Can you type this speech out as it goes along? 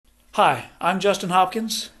Hi, I'm Justin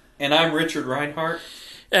Hopkins, And I'm Richard Reinhardt.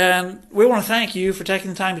 and we want to thank you for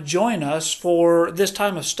taking the time to join us for this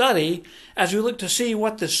time of study as we look to see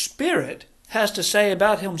what the Spirit has to say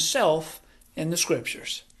about Himself in the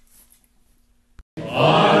Scriptures.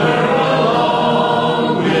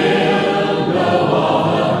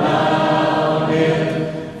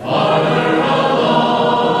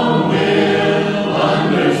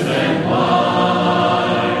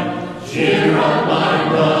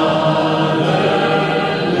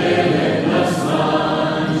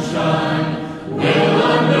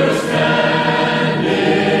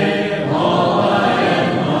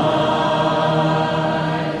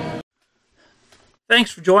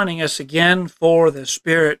 Thanks for joining us again for the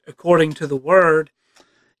Spirit according to the Word.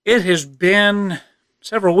 It has been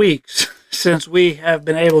several weeks since we have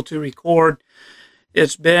been able to record.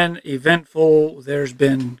 It's been eventful. There's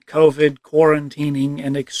been COVID, quarantining,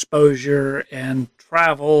 and exposure, and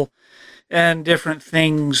travel, and different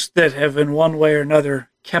things that have in one way or another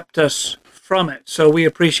kept us from it. So we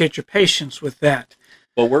appreciate your patience with that.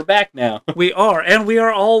 But we're back now. We are, and we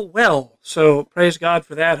are all well. So praise God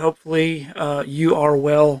for that. Hopefully you are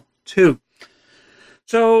well too.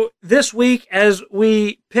 So this week, as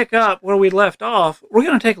we pick up where we left off, we're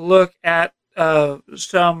going to take a look at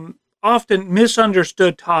some often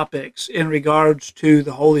misunderstood topics in regards to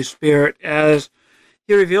the Holy Spirit as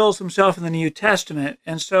He reveals Himself in the New Testament.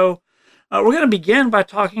 And so we're going to begin by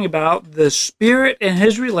talking about the Spirit and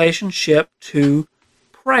His relationship to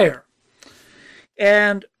prayer.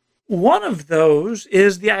 And one of those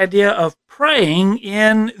is the idea of praying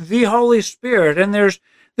in the Holy Spirit. And there's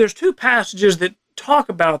two passages that talk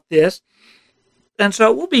about this. And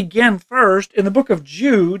so we'll begin first in the book of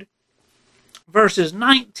Jude, verses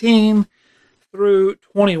 19 through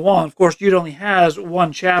 21. Of course, Jude only has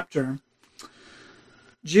one chapter.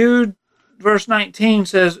 Jude, verse 19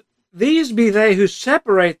 says, "These be they who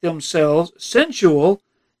separate themselves sensual,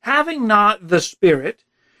 having not the Spirit.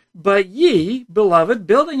 But ye, beloved,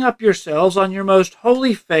 building up yourselves on your most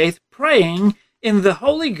holy faith, praying in the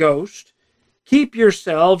Holy Ghost, keep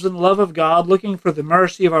yourselves in the love of God, looking for the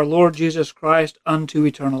mercy of our Lord Jesus Christ unto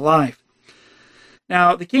eternal life."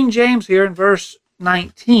 Now, the King James here in verse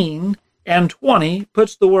 19 and 20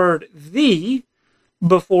 puts the word "the"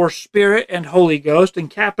 before Spirit and Holy Ghost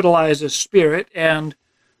and capitalizes Spirit and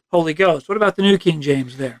Holy Ghost. What about the New King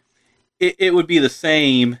James there? It would be the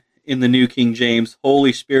same in the New King James.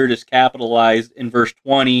 Holy Spirit is capitalized in verse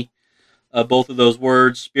 20. Both of those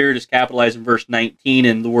words. Spirit is capitalized in verse 19,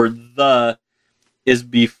 and the word "the" is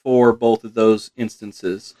before both of those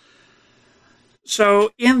instances.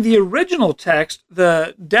 So in the original text,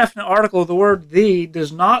 the definite article of the word "the"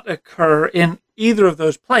 does not occur in either of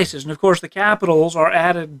those places. And of course, the capitals are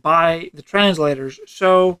added by the translators.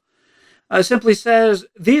 So it simply says,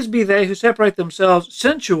 "These be they who separate themselves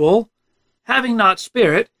sensual, having not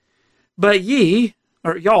Spirit, but ye,"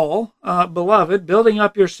 or y'all, "beloved, building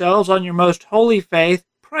up yourselves on your most holy faith,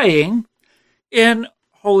 praying in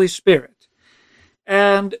Holy Spirit."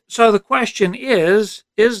 And so the question is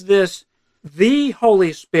this the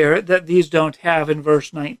Holy Spirit that these don't have in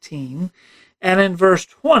verse 19? And in verse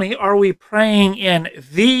 20, are we praying in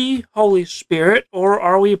the Holy Spirit, or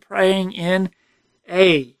are we praying in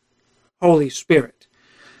a Holy Spirit?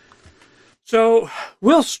 So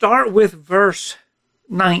we'll start with verse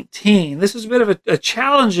 19. This is a bit of a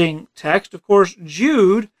challenging text. Of course,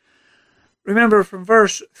 Jude, remember from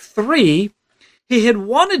verse 3, he had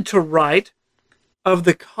wanted to write of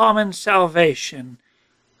the common salvation.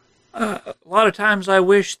 A lot of times I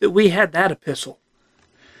wish that we had that epistle.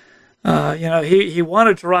 He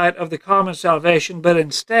wanted to write of the common salvation, but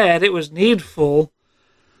instead it was needful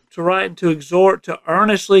to write and to exhort to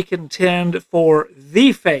earnestly contend for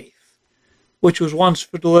the faith which was once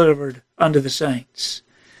delivered unto the saints.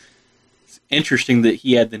 It's interesting that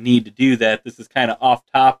he had the need to do that. This is kind of off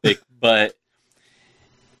topic, but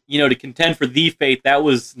to contend for the faith, that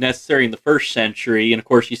was necessary in the first century. And of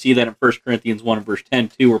course, you see that in 1 Corinthians 1 and verse 10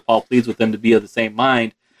 too, where Paul pleads with them to be of the same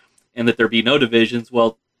mind and that there be no divisions.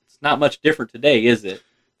 Well, it's not much different today, is it?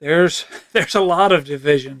 There's a lot of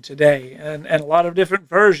division today and a lot of different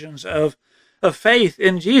versions of faith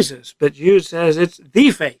in Jesus. But Jude says it's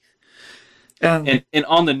the faith. And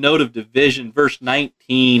on the note of division, verse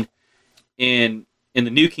 19 in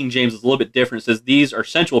the New King James is a little bit different. It says, "These are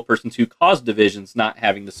sensual persons who cause divisions, not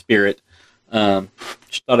having the Spirit."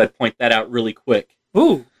 Just thought I'd point that out really quick.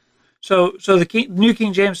 Ooh. So the New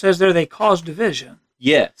King James says there they cause division.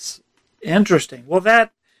 Yes. Interesting. Well,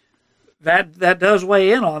 that does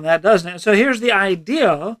weigh in on that, doesn't it? So here's the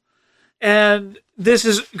idea, and this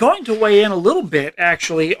is going to weigh in a little bit,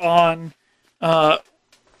 actually, on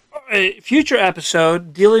a future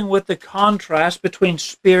episode dealing with the contrast between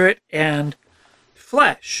spirit and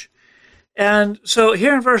flesh. And so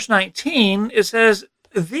here in verse 19, it says,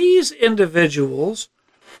 these individuals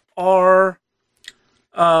are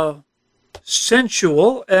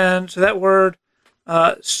sensual. And so that word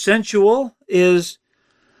sensual is,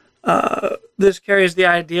 this carries the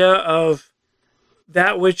idea of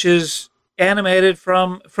that which is animated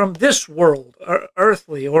from this world, or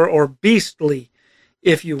earthly or beastly,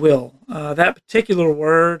 if you will. That particular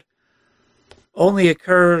word only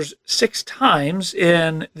occurs 6 times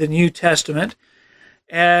in the New Testament,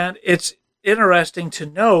 and it's interesting to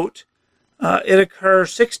note it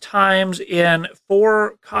occurs 6 times in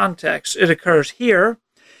 4 contexts. It occurs here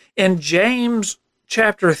in James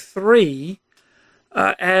chapter 3,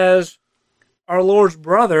 as our Lord's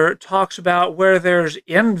brother talks about where there's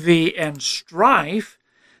envy and strife,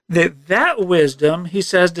 that wisdom, he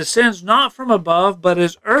says, descends not from above, but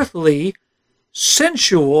is earthly,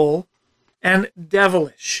 sensual, and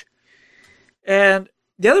devilish. And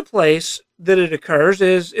the other place that it occurs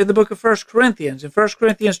is in the book of 1 Corinthians. In 1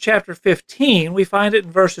 Corinthians chapter 15, we find it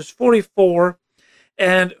in verses 44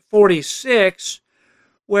 and 46,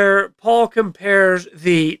 where Paul compares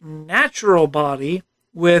the natural body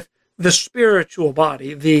with the spiritual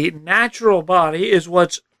body. The natural body is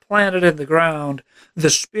what's planted in the ground. The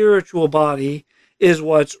spiritual body is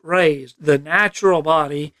what's raised. The natural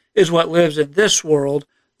body is what lives in this world.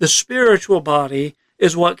 The spiritual body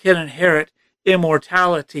is what can inherit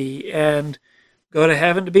immortality and go to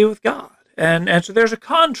heaven to be with God. And so there's a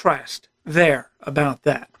contrast there about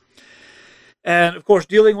that. And of course,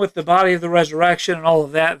 dealing with the body of the resurrection and all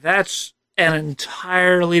of that, that's an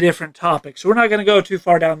entirely different topic. So we're not going to go too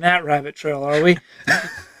far down that rabbit trail, are we?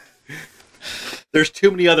 There's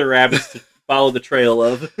too many other rabbits to follow the trail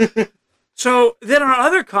of. So then our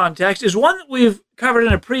other context is one that we've covered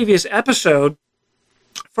in a previous episode,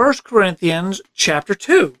 1 Corinthians chapter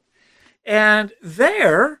 2. And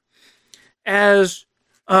there, as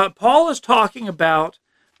Paul is talking about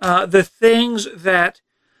the things that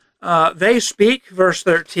they speak, verse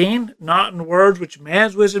 13, not in words which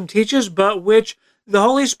man's wisdom teaches, but which the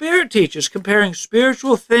Holy Spirit teaches, comparing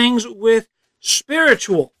spiritual things with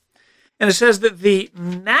spiritual. And it says that the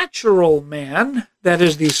natural man, that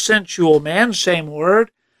is the sensual man, same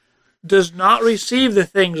word, does not receive the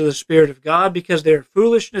things of the Spirit of God because they are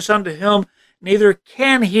foolishness unto him, neither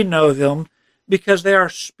can he know them because they are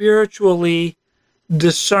spiritually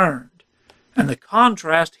discerned. And the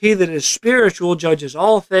contrast, he that is spiritual judges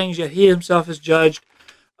all things, yet he himself is judged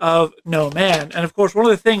of no man. And of course, one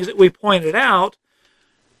of the things that we pointed out,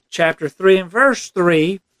 chapter 3 and verse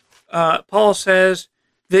 3, Paul says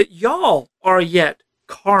that y'all are yet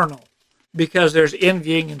carnal because there's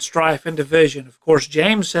envying and strife and division. Of course,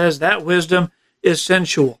 James says that wisdom is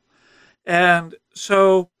sensual. And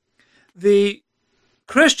so the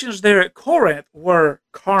Christians there at Corinth were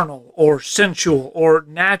carnal or sensual or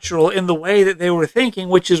natural in the way that they were thinking,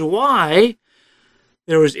 which is why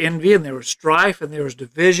there was envy and there was strife and there was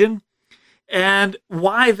division, and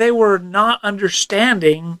why they were not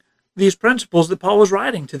understanding these principles that Paul was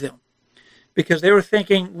writing to them, because they were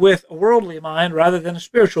thinking with a worldly mind rather than a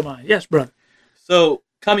spiritual mind. Yes, brother. So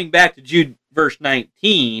coming back to Jude verse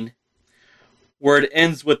 19, where it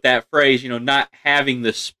ends with that phrase, not having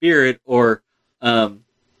the Spirit, or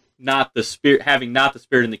not the Spirit, having not the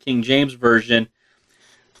Spirit in the King James Version,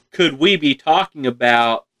 could we be talking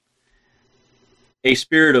about a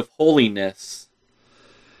spirit of holiness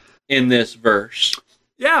in this verse?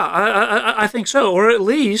 Yeah, I think so. Or at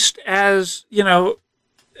least as,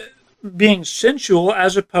 being sensual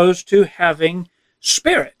as opposed to having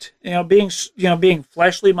spirit, being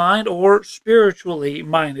fleshly mind or spiritually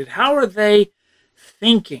minded. How are they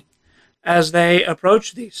thinking as they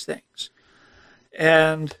approach these things?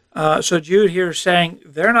 And so Jude here is saying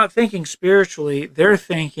they're not thinking spiritually, they're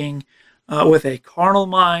thinking with a carnal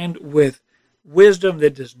mind, with wisdom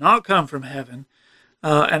that does not come from heaven,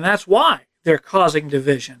 and that's why they're causing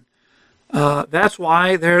division. That's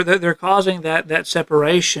why they're causing that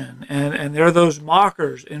separation, and they're those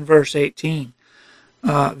mockers in verse 18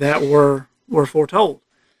 that were foretold.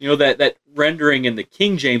 That rendering in the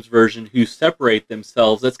King James Version, who separate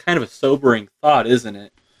themselves, that's kind of a sobering thought, isn't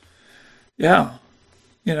it? Yeah.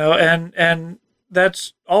 And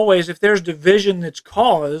that's always, if there's division that's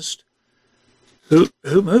caused, who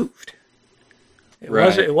moved?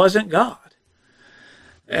 It wasn't God.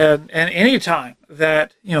 And any time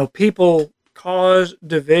that, people cause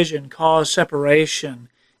division, cause separation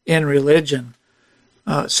in religion,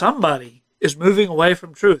 somebody is moving away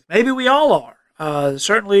from truth. Maybe we all are.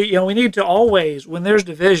 Certainly, we need to always, when there's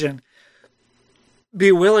division,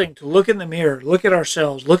 be willing to look in the mirror, look at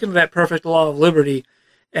ourselves, look into that perfect law of liberty,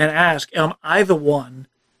 and ask, am I the one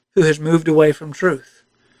who has moved away from truth?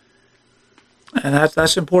 And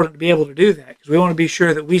that's important to be able to do that, because we want to be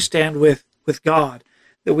sure that we stand with God,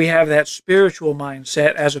 that we have that spiritual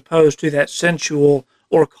mindset as opposed to that sensual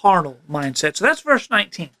or carnal mindset. So that's verse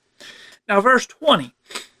 19. Now, verse 20.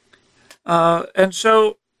 And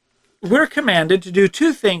so we're commanded to do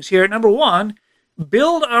two things here. Number one,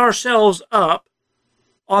 build ourselves up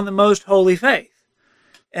on the most holy faith.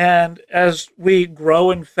 And as we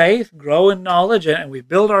grow in faith, grow in knowledge, and we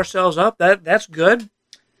build ourselves up, that's good.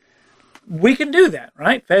 We can do that,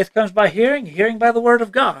 right? Faith comes by hearing, hearing by the word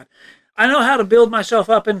of God. I know how to build myself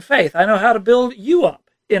up in faith. I know how to build you up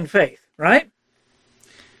in faith, right?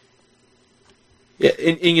 Yeah,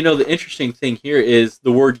 and the interesting thing here is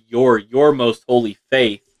the word your most holy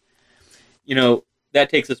faith. That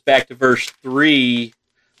takes us back to verse 3,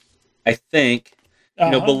 I think.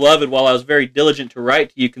 Beloved, while I was very diligent to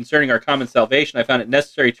write to you concerning our common salvation, I found it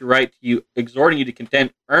necessary to write to you, exhorting you to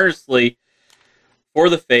contend earnestly for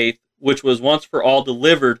the faith, which was once for all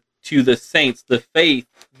delivered to the saints. The faith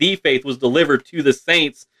was delivered to the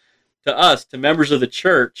saints, to us, to members of the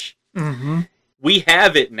church. Mm-hmm. We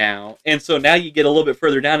have it now. And so now you get a little bit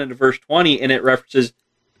further down into verse 20, and it references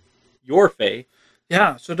your faith.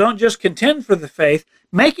 Yeah, so don't just contend for the faith,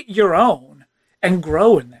 make it your own and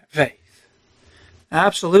grow in that faith.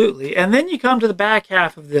 Absolutely. And then you come to the back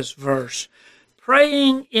half of this verse,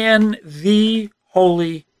 praying in the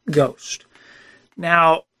Holy Ghost.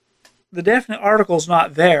 Now, the definite article's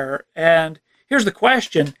not there, and here's the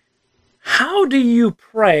question: how do you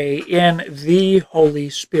pray in the Holy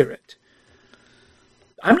Spirit?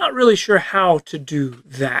 I'm not really sure how to do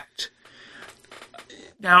that.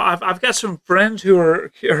 Now, I've got some friends who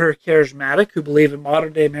are charismatic, who believe in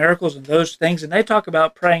modern-day miracles and those things, and they talk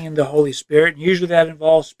about praying in the Holy Spirit, and usually that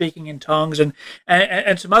involves speaking in tongues and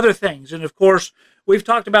some other things. And, of course, we've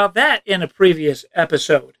talked about that in a previous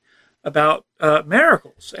episode, about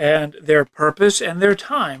miracles and their purpose and their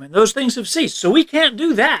time, and those things have ceased. So we can't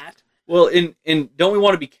do that. Well, and don't we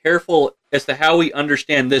want to be careful as to how we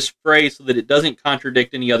understand this phrase so that it doesn't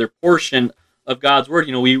contradict any other portion of God's word?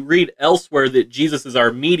 We read elsewhere that Jesus is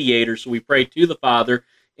our mediator, so we pray to the Father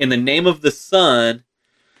in the name of the Son.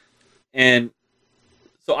 And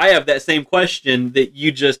so I have that same question that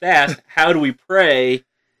you just asked. How do we pray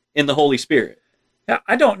in the Holy Spirit? Yeah,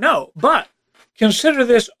 I don't know, but consider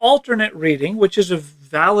this alternate reading, which is a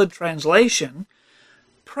valid translation,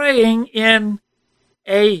 praying in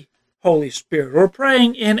a Holy Spirit, or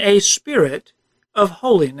praying in a spirit of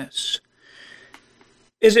holiness.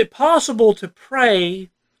 Is it possible to pray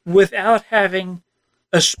without having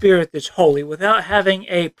a spirit that's holy, without having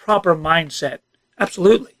a proper mindset?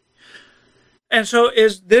 Absolutely. And so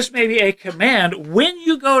is this maybe a command when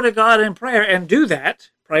you go to God in prayer and do that,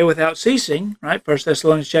 pray without ceasing, right? 1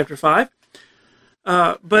 Thessalonians chapter 5.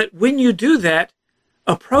 But when you do that,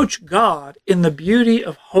 approach God in the beauty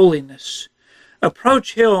of holiness.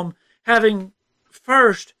 Approach Him having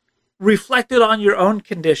first reflected on your own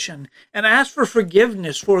condition and ask for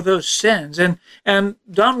forgiveness for those sins and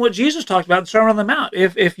done what Jesus talked about in the Sermon on the Mount.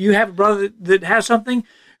 If you have a brother that has something,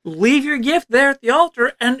 leave your gift there at the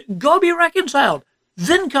altar and go be reconciled.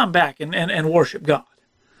 Then come back and worship God.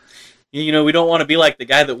 We don't want to be like the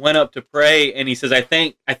guy that went up to pray and he says, I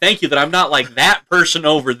thank you that I'm not like that person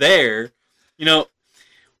over there.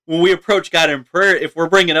 When we approach God in prayer, if we're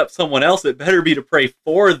bringing up someone else, it better be to pray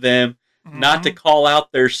for them, not to call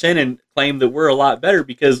out their sin and claim that we're a lot better,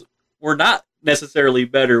 because we're not necessarily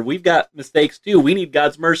better. We've got mistakes too. We need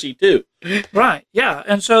God's mercy too. Right, yeah.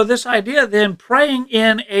 And so this idea then, praying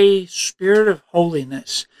in a spirit of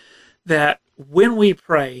holiness, that when we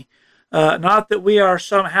pray, not that we are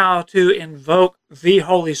somehow to invoke the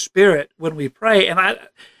Holy Spirit when we pray, and I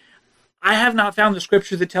have not found the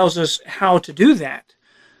scripture that tells us how to do that,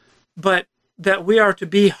 but that we are to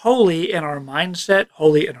be holy in our mindset,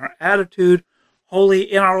 holy in our attitude, holy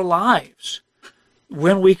in our lives.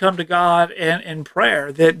 When we come to God in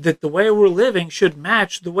prayer, that the way we're living should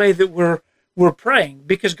match the way that we're praying,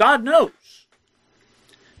 because God knows.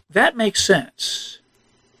 That makes sense.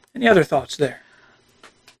 Any other thoughts there?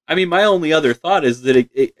 I mean, my only other thought is that,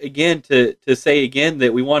 again, to say again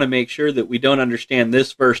that we want to make sure that we don't understand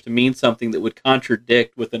this verse to mean something that would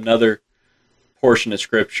contradict with another portion of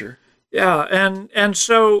Scripture. Yeah, and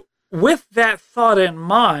so with that thought in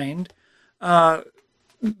mind,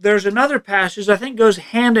 there's another passage I think goes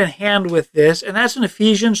hand in hand with this, and that's in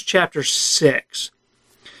Ephesians chapter 6.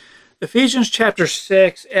 Ephesians chapter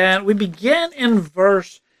 6, and we begin in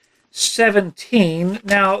verse 17.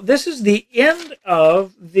 Now, this is the end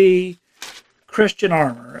of the Christian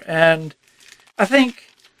armor. And I think,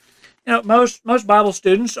 most Bible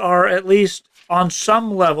students are at least on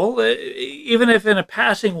some level, even if in a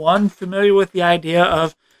passing one, familiar with the idea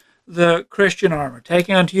of the Christian armor,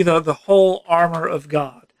 taking unto you the whole armor of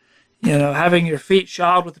God. Having your feet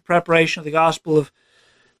shod with the preparation of the gospel of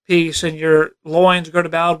peace, and your loins girded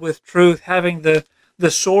about with truth, having the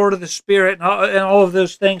sword of the Spirit, and all of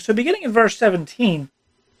those things. So beginning in verse 17,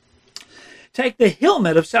 take the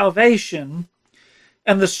helmet of salvation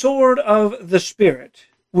and the sword of the Spirit,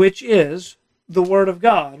 which is the Word of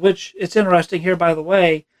God, which it's interesting here, by the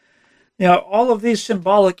way, all of these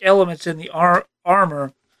symbolic elements in the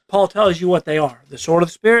armor, Paul tells you what they are. The sword of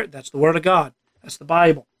the Spirit, that's the Word of God. That's the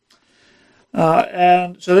Bible.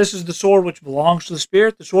 And so this is the sword which belongs to the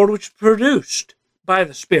Spirit, the sword which is produced by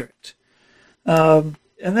the Spirit. And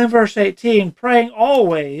then verse 18, praying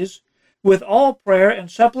always with all prayer and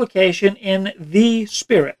supplication in the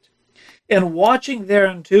Spirit, and watching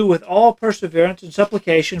thereunto with all perseverance and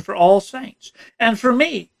supplication for all saints. And for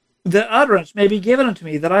me, the utterance may be given unto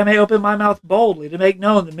me, that I may open my mouth boldly to make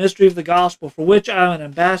known the mystery of the gospel, for which I am an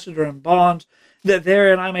ambassador in bonds, that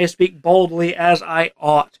therein I may speak boldly as I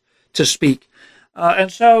ought to speak. And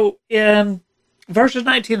so in verses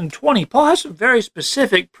 19 and 20, Paul has some very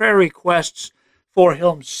specific prayer requests for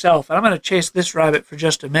himself. And I'm going to chase this rabbit for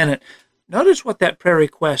just a minute. Notice what that prayer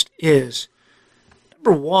request is.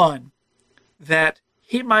 Number one, that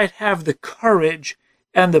he might have the courage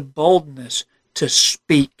and the boldness to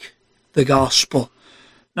speak the gospel.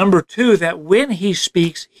 Number two, that when he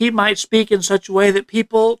speaks, he might speak in such a way that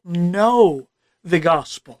people know the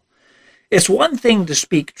gospel. It's one thing to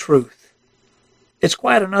speak truth. It's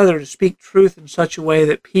quite another to speak truth in such a way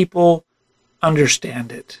that people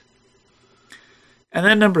understand it. And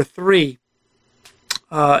then number three,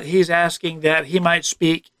 he's asking that he might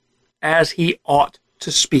speak as he ought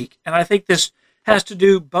to speak. And I think this has to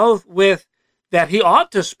do both with that he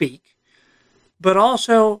ought to speak, but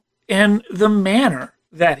also in the manner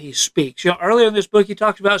that he speaks. Earlier in this book, he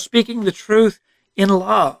talks about speaking the truth in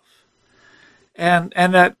love. And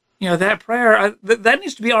that, that prayer, that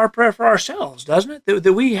needs to be our prayer for ourselves, doesn't it?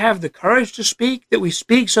 That we have the courage to speak, that we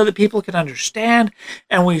speak so that people can understand,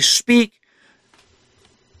 and we speak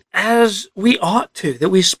as we ought to, that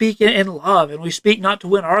we speak in love, and we speak not to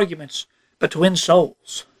win arguments, but to win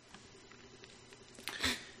souls.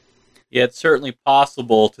 Yeah, it's certainly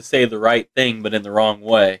possible to say the right thing, but in the wrong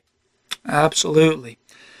way. Absolutely.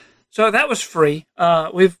 So that was free.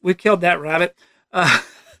 We've killed that rabbit.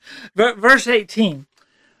 Verse 18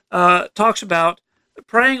 talks about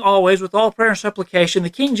praying always with all prayer and supplication. The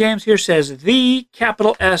King James here says, the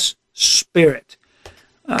capital S Spirit.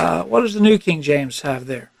 What does the New King James have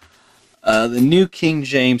there? The New King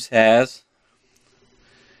James has,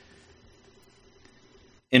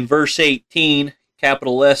 in verse 18,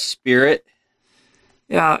 capital S Spirit.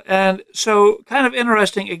 Yeah, and so kind of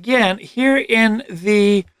interesting, again, here in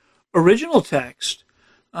the original text,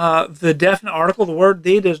 the definite article, the word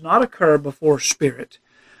the, does not occur before Spirit.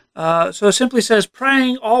 So it simply says,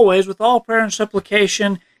 praying always with all prayer and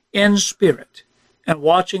supplication in Spirit, and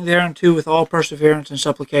watching thereunto with all perseverance and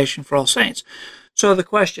supplication for all saints. So the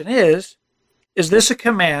question is this a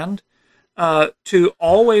command to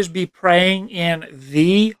always be praying in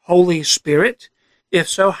the Holy Spirit? If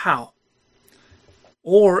so, how?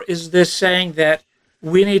 Or is this saying that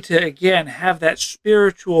we need to, again, have that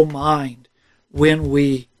spiritual mind when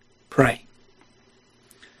we pray?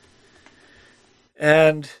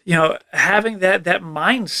 And, having that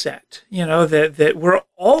mindset, that we're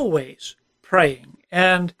always praying.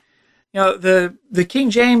 And, the King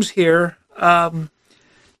James here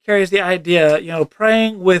carries the idea,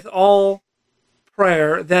 praying with all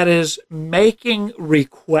prayer, that is making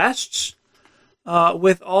requests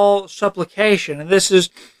with all supplication. And this is,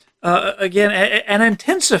 again, an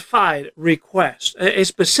intensified request, a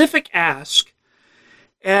specific ask,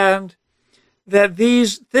 and that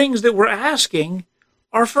these things that we're asking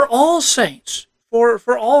are for all saints,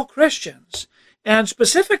 for all Christians. And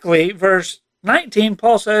specifically, verse 19,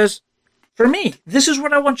 Paul says, for me, this is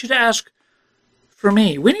what I want you to ask for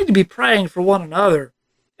me. We need to be praying for one another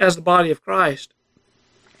as the body of Christ.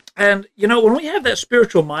 And, when we have that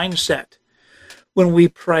spiritual mindset, when we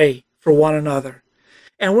pray for one another,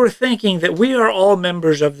 and we're thinking that we are all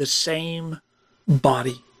members of the same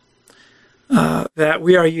body, that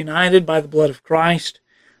we are united by the blood of Christ,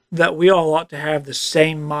 that we all ought to have the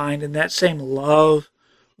same mind and that same love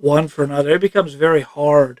one for another, it becomes very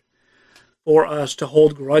hard for us to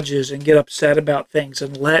hold grudges and get upset about things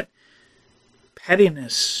and let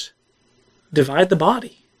pettiness divide the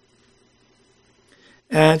body.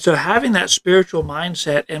 And so having that spiritual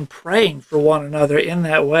mindset and praying for one another in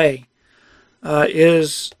that way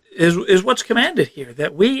is what's commanded here.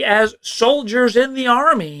 That we as soldiers in the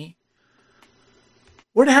army,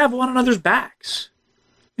 we're to have one another's backs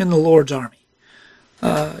in the Lord's army.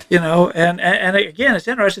 And again, it's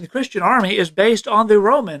interesting. The Christian army is based on the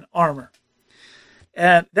Roman armor.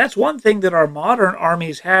 And that's one thing that our modern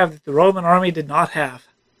armies have that the Roman army did not have.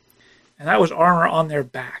 And that was armor on their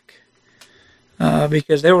back.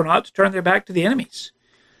 Because they were not to turn their back to the enemies.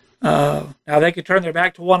 Now they could turn their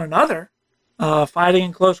back to one another, fighting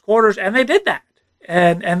in close quarters, and they did that.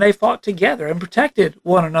 And they fought together and protected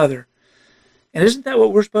one another. And isn't that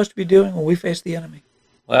what we're supposed to be doing when we face the enemy?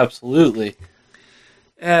 Well, absolutely.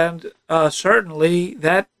 And certainly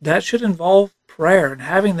that should involve prayer and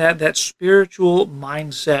having that spiritual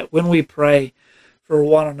mindset when we pray for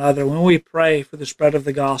one another, when we pray for the spread of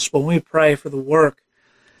the gospel, when we pray for the work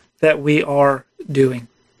that we are doing.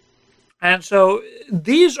 And so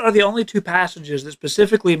these are the only two passages that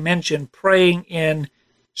specifically mention praying in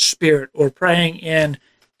spirit, or praying in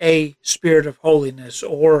a spirit of holiness,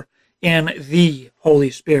 or in the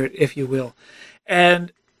Holy Spirit, if you will.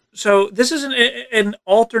 And so this is an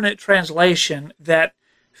alternate translation that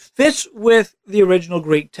fits with the original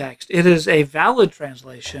Greek text. It is a valid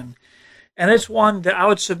translation, and it's one that I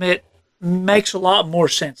would submit makes a lot more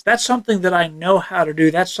sense. That's something that I know how to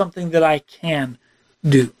do. That's something that I can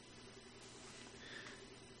do.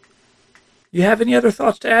 You have any other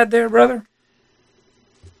thoughts to add there, brother?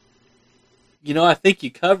 I think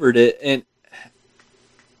you covered it. And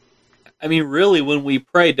I mean, really, when we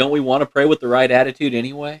pray, don't we want to pray with the right attitude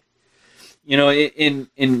anyway? In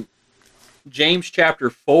James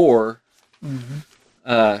chapter 4,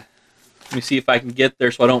 let me see if I can get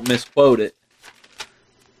there so I don't misquote it.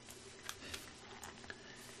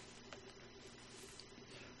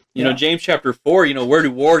 James chapter 4, where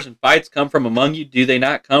do wars and fights come from among you? Do they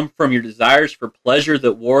not come from your desires for pleasure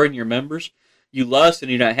that war in your members? You lust and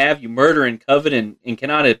do not have. You murder and covet and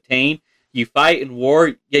cannot obtain. You fight and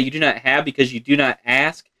war, yet you do not have because you do not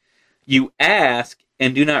ask. You ask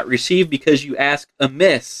and do not receive because you ask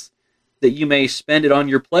amiss, that you may spend it on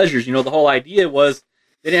your pleasures. The whole idea was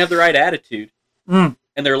they didn't have the right attitude. And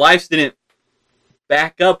their lives didn't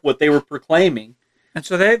back up what they were proclaiming. And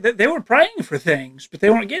so they were praying for things, but they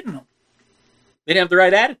weren't getting them. They didn't have the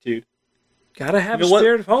right attitude. Got to have a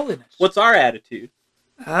spirit of holiness. What's our attitude?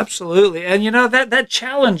 Absolutely. And that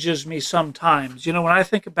challenges me sometimes. When I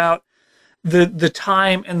think about the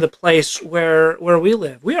time and the place where we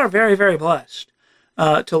live. We are very, very blessed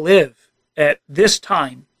to live at this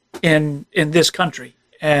time in this country.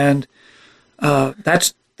 And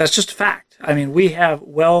that's just a fact. I mean, we have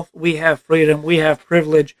wealth, we have freedom, we have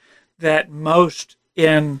privilege that most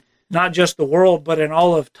in not just the world, but in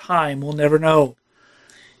all of time will never know.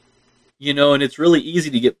 And it's really easy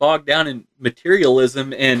to get bogged down in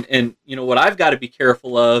materialism. And what I've got to be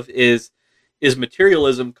careful of is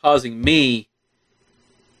materialism causing me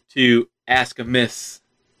to ask amiss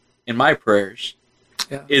in my prayers?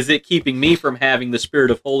 Yeah. Is it keeping me from having the spirit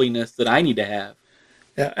of holiness that I need to have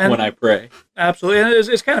when I pray? Absolutely. And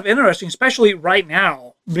it's kind of interesting, especially right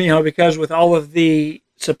now, because with all of the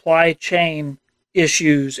supply chain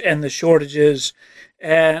issues and the shortages,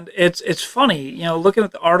 and it's funny, looking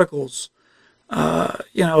at the articles,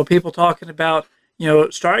 people talking about,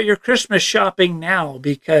 start your Christmas shopping now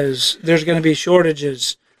because there's going to be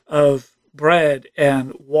shortages of bread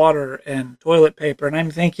and water and toilet paper. And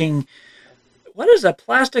I'm thinking, what is a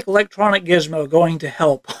plastic electronic gizmo going to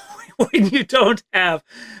help when you don't have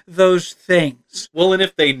those things? Well, and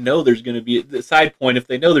if they know there's going to be the side point, if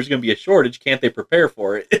they know there's going to be a shortage, can't they prepare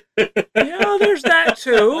for it? There's that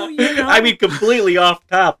too. I mean, completely off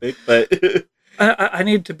topic, but I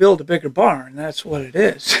need to build a bigger barn. That's what it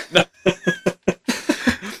is.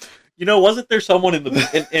 Wasn't there someone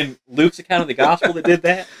in Luke's account of the gospel that did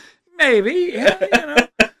that? Maybe,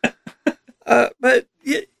 but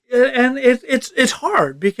and it's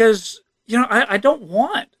hard because I don't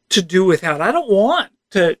want to do without. I don't want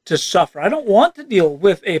to suffer. I don't want to deal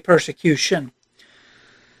with a persecution.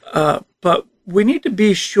 But we need to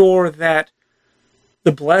be sure that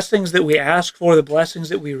the blessings that we ask for, the blessings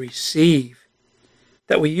that we receive,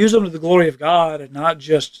 that we use them to the glory of God and not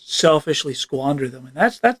just selfishly squander them. And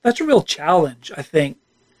that's a real challenge, I think,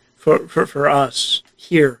 for us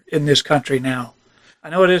here in this country now. I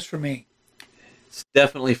know it is for me. It's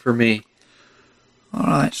definitely for me. All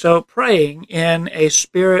right. So praying in a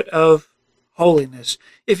spirit of holiness.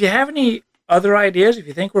 If you have any other ideas, if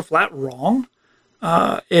you think we're flat wrong,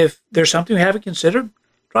 if there's something we haven't considered,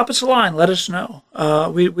 drop us a line. Let us know.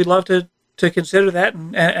 We'd love to consider that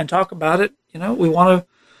and talk about it we want to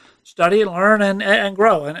study and learn and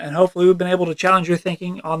grow. And hopefully we've been able to challenge your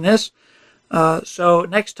thinking on this. So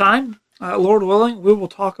next time, Lord willing, we will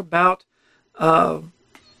talk about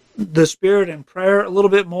the Spirit and prayer a little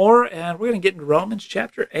bit more, and we're going to get into Romans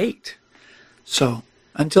chapter 8. So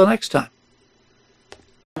until next time.